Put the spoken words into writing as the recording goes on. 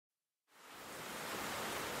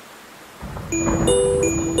With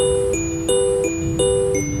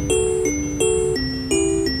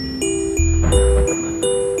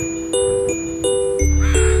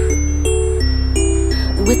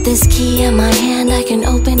this key in my hand, I can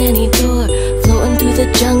open any door, floating through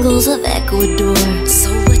the jungles of Ecuador.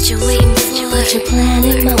 So what you waiting for? Put your plan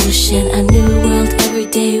in motion, a new world every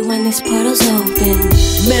day when these portals open.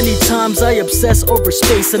 Many times I obsess over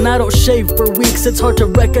space, and I don't shave for weeks, it's hard to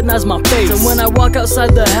recognize my face. And when I walk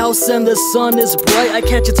outside the house and the sun is bright, I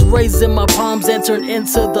catch its rays in my palms and turn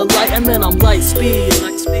into the light, and then I'm light speed.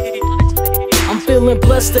 I'm feeling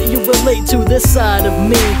blessed that you relate to this side of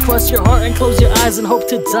me. Cross your heart and close your eyes and hope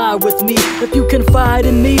to die with me. If you confide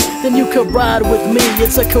in me, then you could ride with me.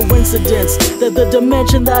 It's a coincidence that the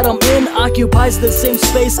dimension that I'm in occupies the same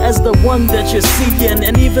space as the one that you're seeing.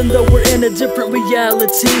 And even though we're in a different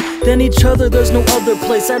reality than each other, there's no other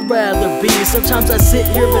place I'd rather be. Sometimes I sit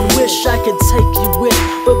here and wish I could take you with,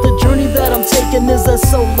 but the journey that I'm taking is a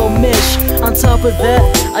solo mission. On top of that,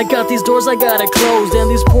 I got these doors I gotta close, and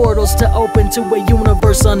these portals to open to a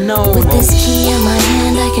universe unknown. With this key in my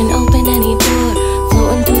hand, I can open any door,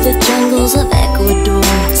 floating through the jungles of Ecuador.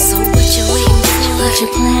 So what you waiting for? Put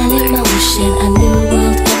your plan in motion, a new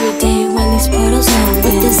world every day when these portals open.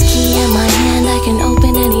 With this key in my hand, I can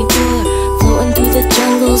open any door, floating through the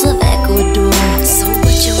jungles of Ecuador. So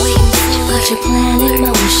what you waiting for? Put your plan in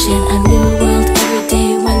motion, a new world every day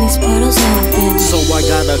when these portals open. So I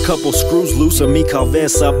got a couple screws loose of mi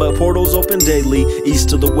cabeza, but portals open daily, east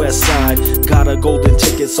to the west side. Got a golden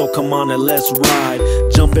ticket, so come on and let's ride.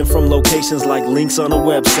 Jumping from locations like links on a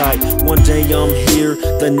website. One day I'm here,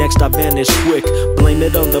 the next I vanish quick. Blame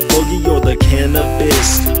it on the boogie or the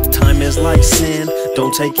cannabis. Time is like sand,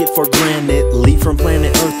 don't take it for granted. Leap from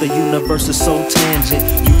planet Earth, the universe is so tangent.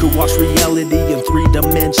 You could watch reality in 3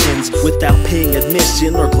 dimensions without paying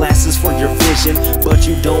admission or glasses for your vision. But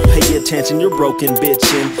you don't pay attention, you're broken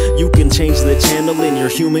bitchin'. You can change the channel in your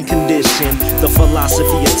human condition. The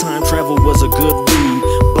philosophy of time travel was a good read,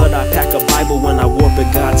 but I pack a Bible when I warp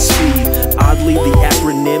at God's speed. Oddly, the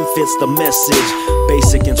acronym fits the message.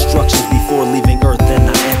 Basic instructions before leaving Earth, then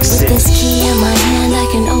I exit. With this key in my hand, I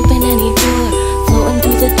can open any door, floating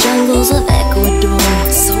through the jungles of Ecuador.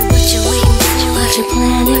 So what you waiting for? Put your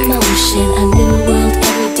plan in motion, a new world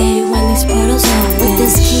every day when these portals open. With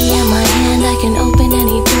this key in my hand, I can open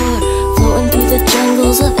any door, floating through the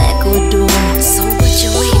jungles of Ecuador. So what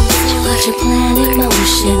you waiting for? Put your plan in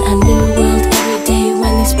motion, a new world every day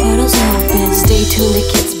when these portals open. Stay tuned, it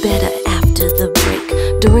gets better after the break.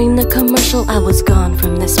 During the commercial, I was gone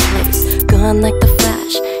from this place, gone like the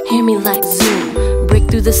Flash, hear me like Zoom. Break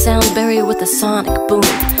through the sound barrier with a sonic boom.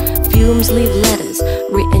 Fumes leave letters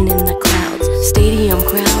written in the clouds. Stadium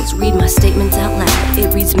crowds read my statements out loud.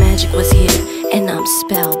 It reads Magick was here, and I'm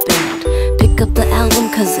spellbound. Pick up the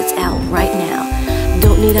album, cause it's out right now.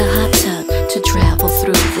 Don't need a hot tub to travel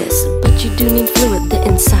through this, but you do need fluid, the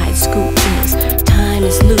inside scoop is. Time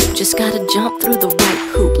is loop, just gotta jump through the right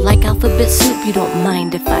hoop. Like alphabet soup, you don't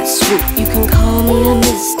mind if I swoop. You can call me a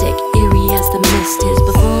mystic, eerie as the mist is.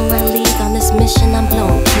 Before I leave on this mission, I'm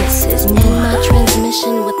blowing kisses. End my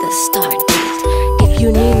transmission with a start date. If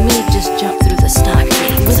you need me, just jump through the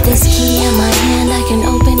stargate. With this key in my hand, I can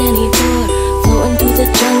open any door, floating through the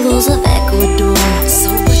jungles of Ecuador. So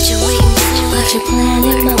what you waiting for? Put your plan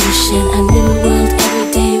in motion, a new world every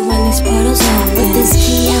day when these portals open. With this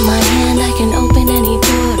key in my hand, I can open any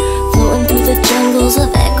door, floating through the jungles of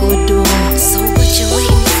Ecuador. So what you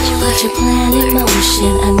waiting for? Put your plan in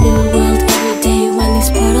motion, a new world every day when these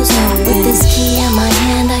portals open. With this key in my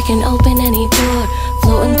hand, I can open any door,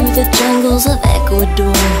 floating through the jungles of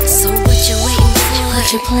Ecuador. So what you waiting for?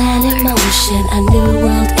 Put your plan in motion, a new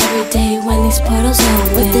world every day when these portals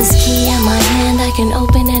open. With this key in my hand, I can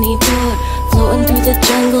open any door, floating through the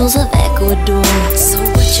jungles of Ecuador. So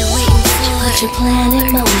what you waiting for? Put your plan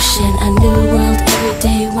in motion, a new world every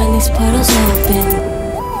day when these portals open.